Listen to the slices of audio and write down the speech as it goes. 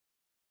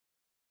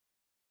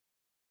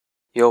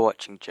You're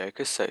watching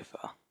Joker's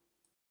Sofa.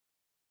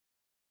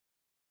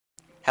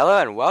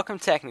 Hello and welcome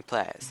Tekkit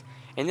players.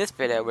 In this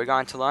video we're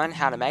going to learn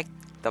how to make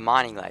the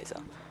mining laser,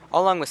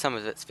 along with some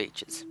of its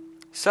features.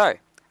 So,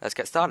 let's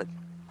get started.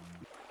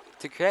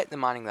 To create the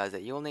mining laser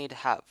you will need to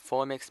have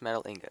 4 mixed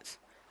metal ingots,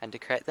 and to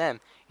create them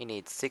you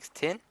need 6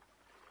 tin,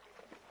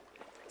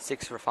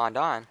 6 refined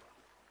iron,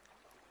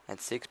 and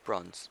 6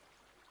 bronze.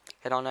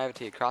 Head on over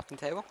to your crafting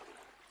table,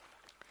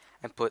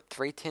 and put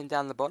 3 tin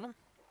down the bottom,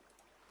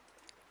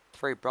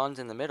 3 bronze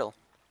in the middle,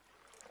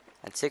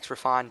 and 6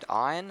 refined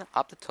iron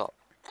up the top.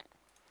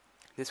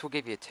 This will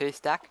give you a 2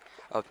 stack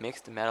of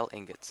mixed metal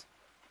ingots.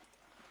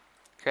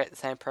 Create the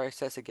same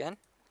process again.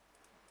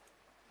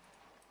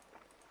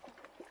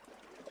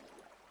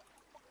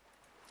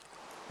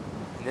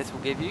 And this will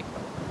give you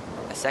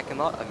a second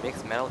lot of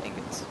mixed metal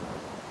ingots.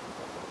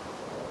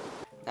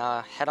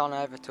 Now head on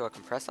over to a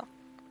compressor.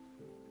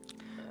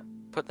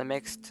 Put the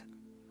mixed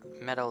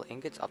metal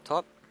ingots up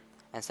top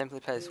and simply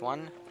place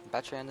one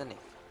battery underneath.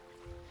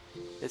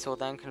 This will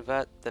then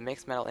convert the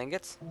mixed metal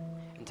ingots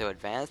into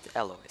advanced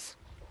alloys.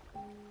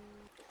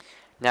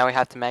 Now we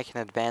have to make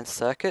an advanced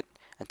circuit,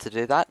 and to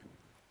do that,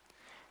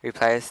 we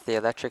place the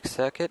electric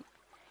circuit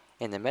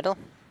in the middle,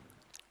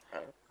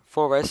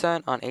 4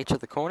 redstone on each of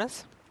the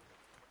corners,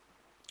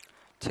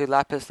 2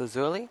 Lapis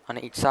Lazuli on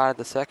each side of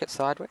the circuit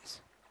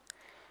sideways,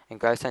 and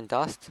Glowstone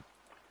dust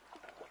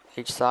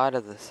each side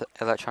of the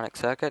electronic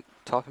circuit,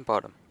 top and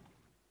bottom,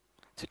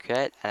 to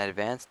create an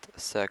advanced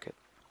circuit.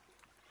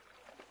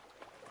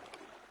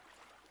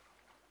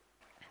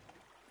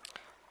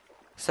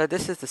 So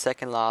this is the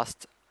second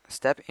last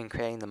step in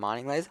creating the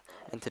mining laser,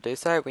 and to do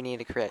so we need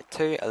to create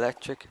 2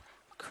 electric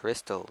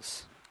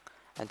crystals.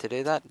 And to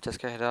do that,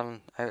 just go head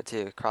on over to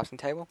your crafting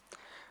table,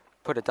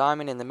 put a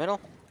diamond in the middle,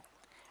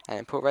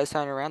 and put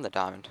redstone around the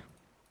diamond.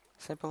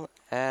 Simple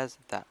as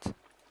that.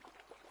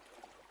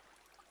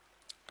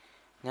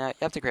 Now you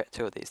have to create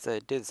 2 of these,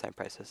 so do the same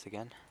process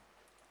again.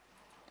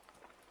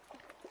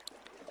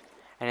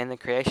 And in the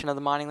creation of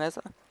the mining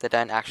laser, they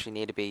don't actually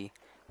need to be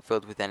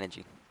filled with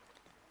energy.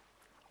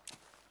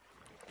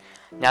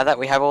 Now that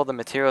we have all the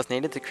materials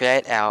needed to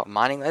create our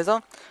mining laser,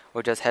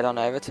 we'll just head on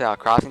over to our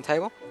crafting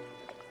table.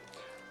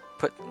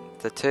 Put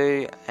the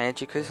 2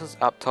 energy crystals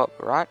up top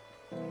right.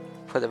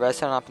 Put the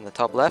redstone up in the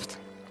top left.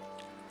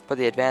 Put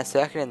the advanced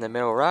circuit in the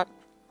middle right.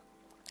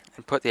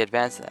 And put the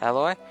advanced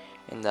alloy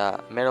in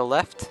the middle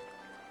left,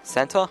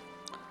 center,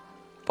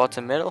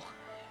 bottom middle,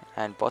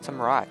 and bottom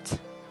right.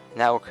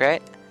 And that will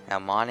create our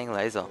mining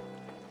laser.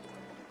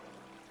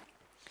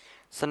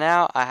 So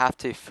now I have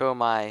to fill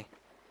my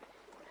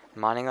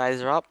mining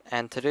laser up,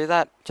 and to do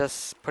that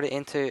just put it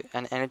into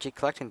an energy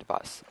collecting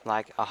device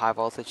like a high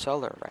voltage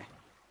solar array,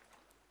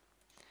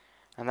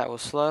 and that will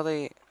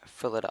slowly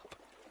fill it up.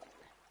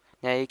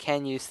 Now you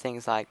can use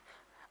things like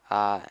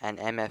an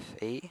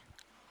MFE,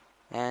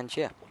 and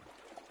yeah.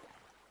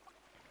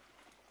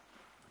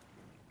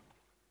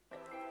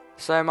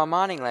 So my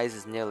mining laser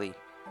is nearly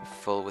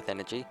full with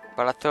energy,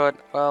 but I thought,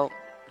 well,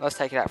 let's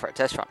take it out for a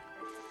test run.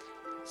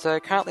 So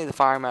currently the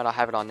firing mode I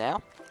have it on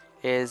now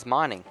is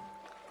mining.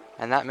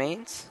 And that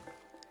means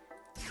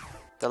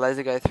the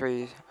laser goes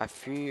through a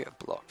few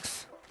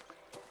blocks.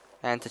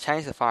 And to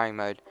change the firing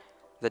mode,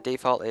 the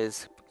default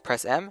is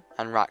press M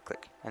and right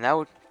click. And that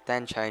will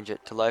then change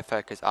it to low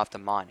focus after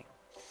mining.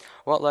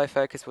 What low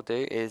focus will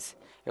do is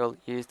it will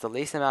use the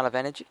least amount of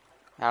energy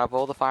out of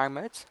all the firing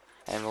modes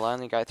and will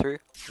only go through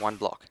 1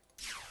 block.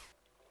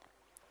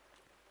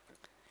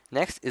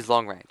 Next is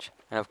long range.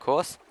 And of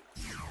course,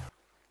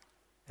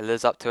 it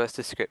lives up to its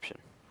description.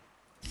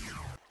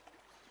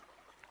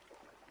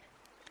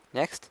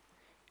 Next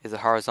is a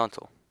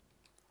horizontal.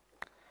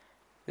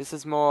 This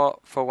is more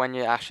for when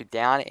you're actually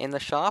down in the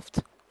shaft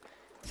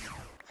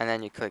and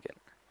then you click it.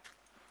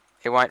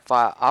 It won't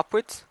fire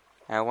upwards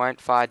and it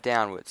won't fire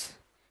downwards.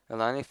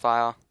 It'll only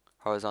fire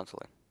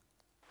horizontally.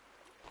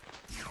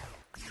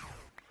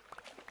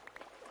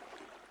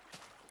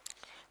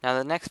 Now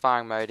the next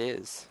firing mode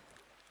is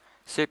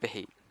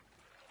Superheat.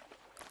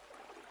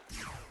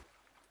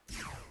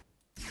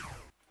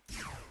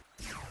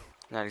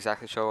 Not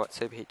exactly sure what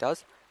Superheat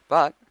does,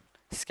 but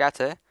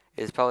Scatter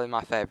is probably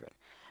my favorite,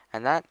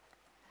 and that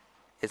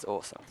is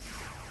awesome.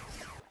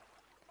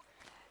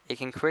 It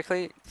can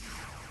quickly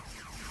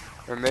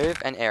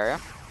remove an area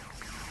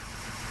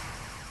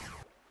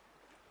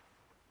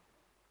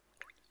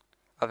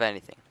of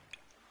anything.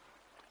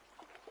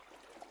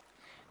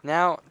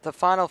 Now the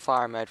final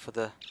fire mode for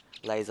the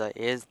laser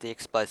is the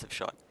explosive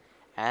shot,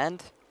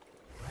 and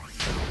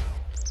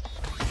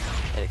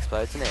it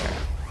explodes an area,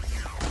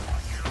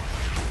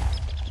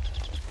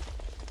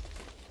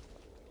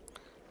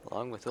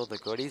 along with all the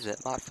goodies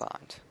it might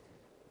find.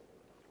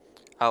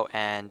 Oh,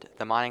 and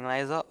the mining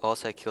laser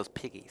also kills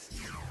piggies.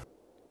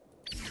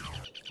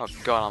 Oh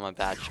god, I'm a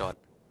bad shot.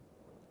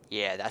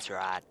 Yeah, that's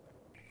right.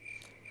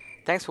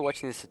 Thanks for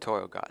watching this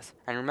tutorial, guys.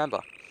 And remember,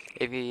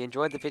 if you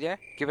enjoyed the video,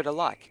 give it a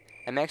like.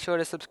 And make sure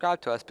to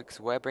subscribe to us because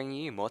we're bringing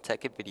you more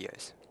Tekkit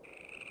videos.